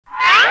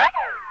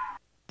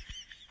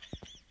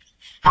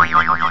Hi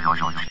guys,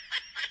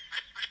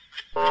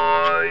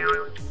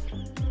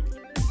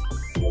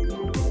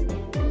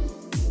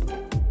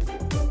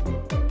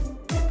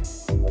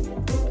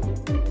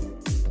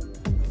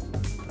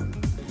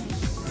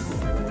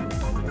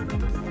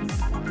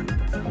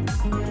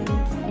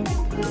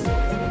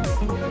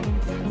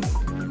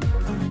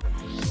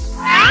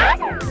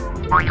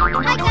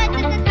 this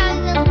is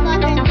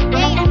Gaga and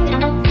today I'm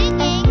going to be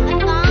singing a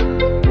song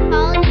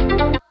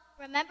called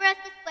Remember Us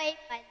This Way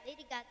by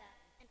Lady Gaga.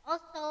 And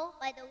also,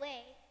 by the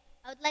way,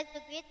 I would like to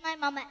greet my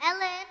mama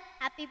Ellen,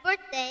 happy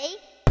birthday.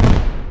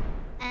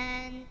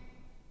 And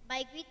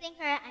by greeting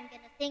her, I'm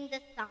going to sing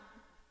this song.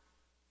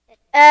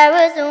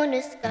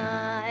 Arizona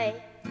sky,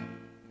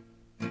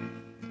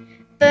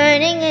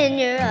 burning in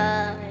your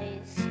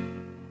eyes.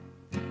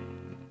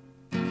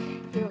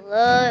 You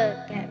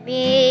look at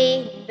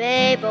me,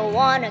 babe, I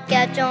wanna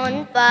catch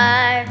on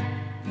fire.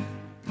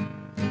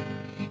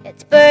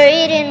 It's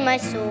buried in my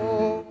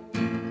soul,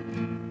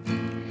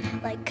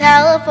 like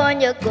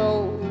California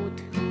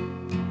gold.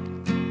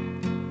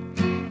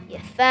 You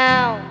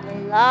found the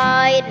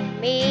light in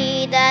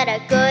me that I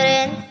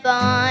couldn't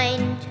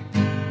find.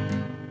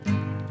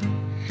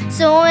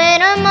 So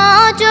when I'm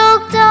all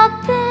choked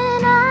up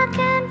and I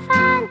can't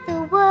find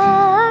the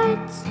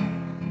words,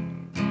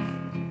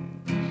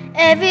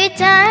 every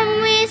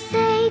time we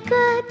say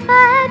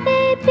goodbye,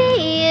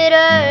 baby, it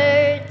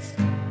hurts.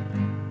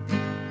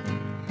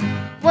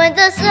 When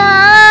the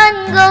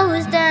sun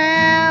goes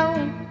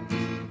down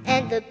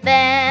and the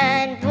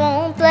band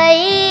won't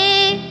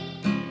play,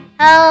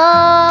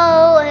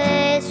 I'll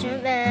always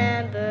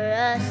remember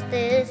us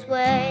this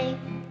way.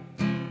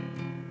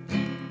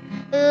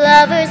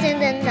 Lovers in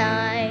the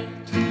night,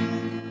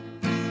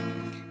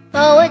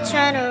 poets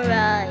trying to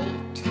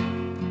write.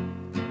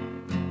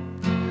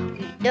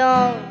 We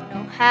don't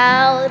know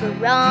how to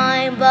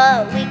rhyme,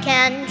 but we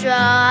can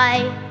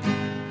try.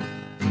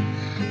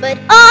 But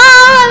all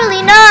I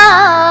really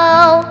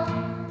know,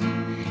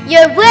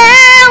 you're where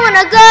I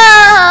wanna go.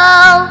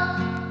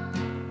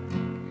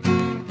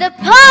 The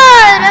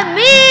part of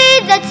me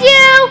that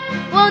you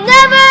will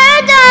never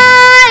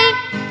die.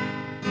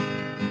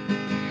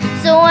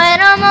 So when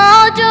I'm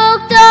all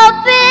choked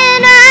up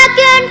and I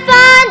can't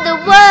find the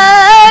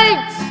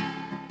words,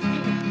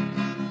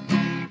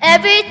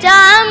 every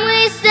time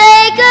we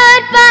say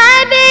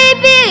goodbye,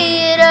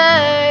 baby, it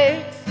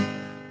hurts.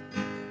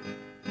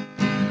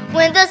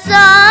 When the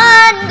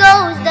sun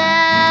goes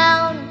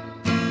down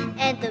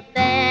and the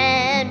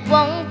band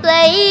won't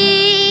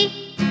play,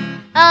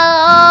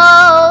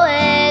 I'll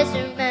always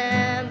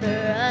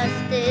remember us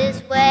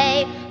this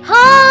way.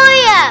 Oh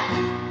yeah,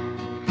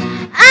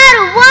 I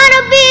don't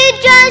wanna be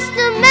just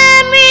a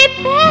memory,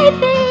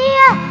 baby.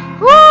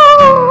 Ooh,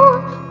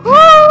 ooh,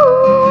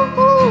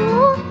 ooh,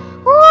 ooh,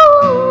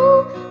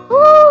 ooh,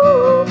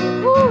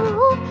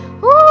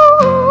 ooh,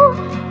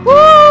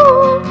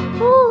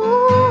 ooh.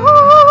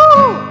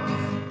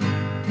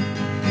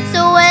 So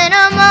when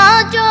I'm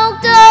all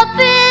choked up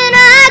and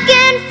I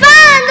can't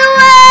find the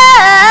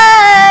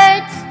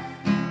words,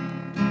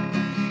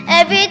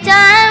 every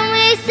time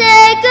we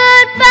say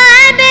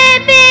goodbye,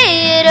 baby,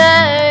 it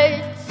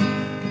hurts.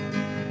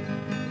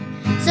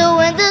 So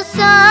when the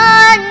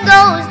sun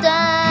goes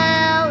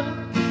down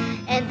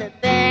and the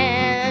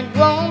band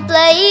won't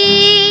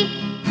play,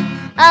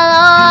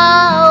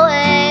 I'll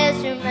always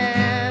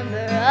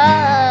remember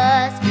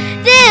us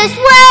this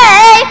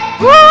way.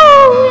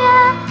 Ooh,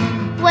 yeah.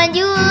 When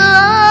you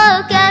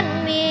look at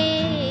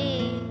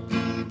me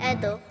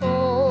and the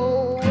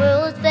whole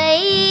world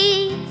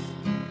fades,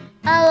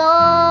 I'll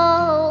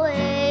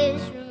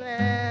always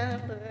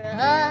remember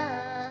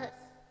us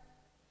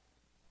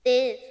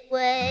this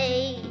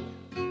way.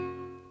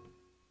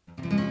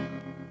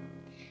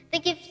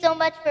 Thank you so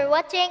much for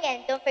watching,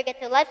 and don't forget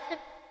to like,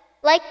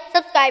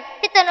 subscribe,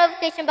 hit the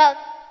notification bell,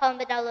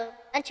 comment down below,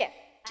 and share.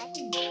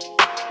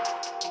 Bye.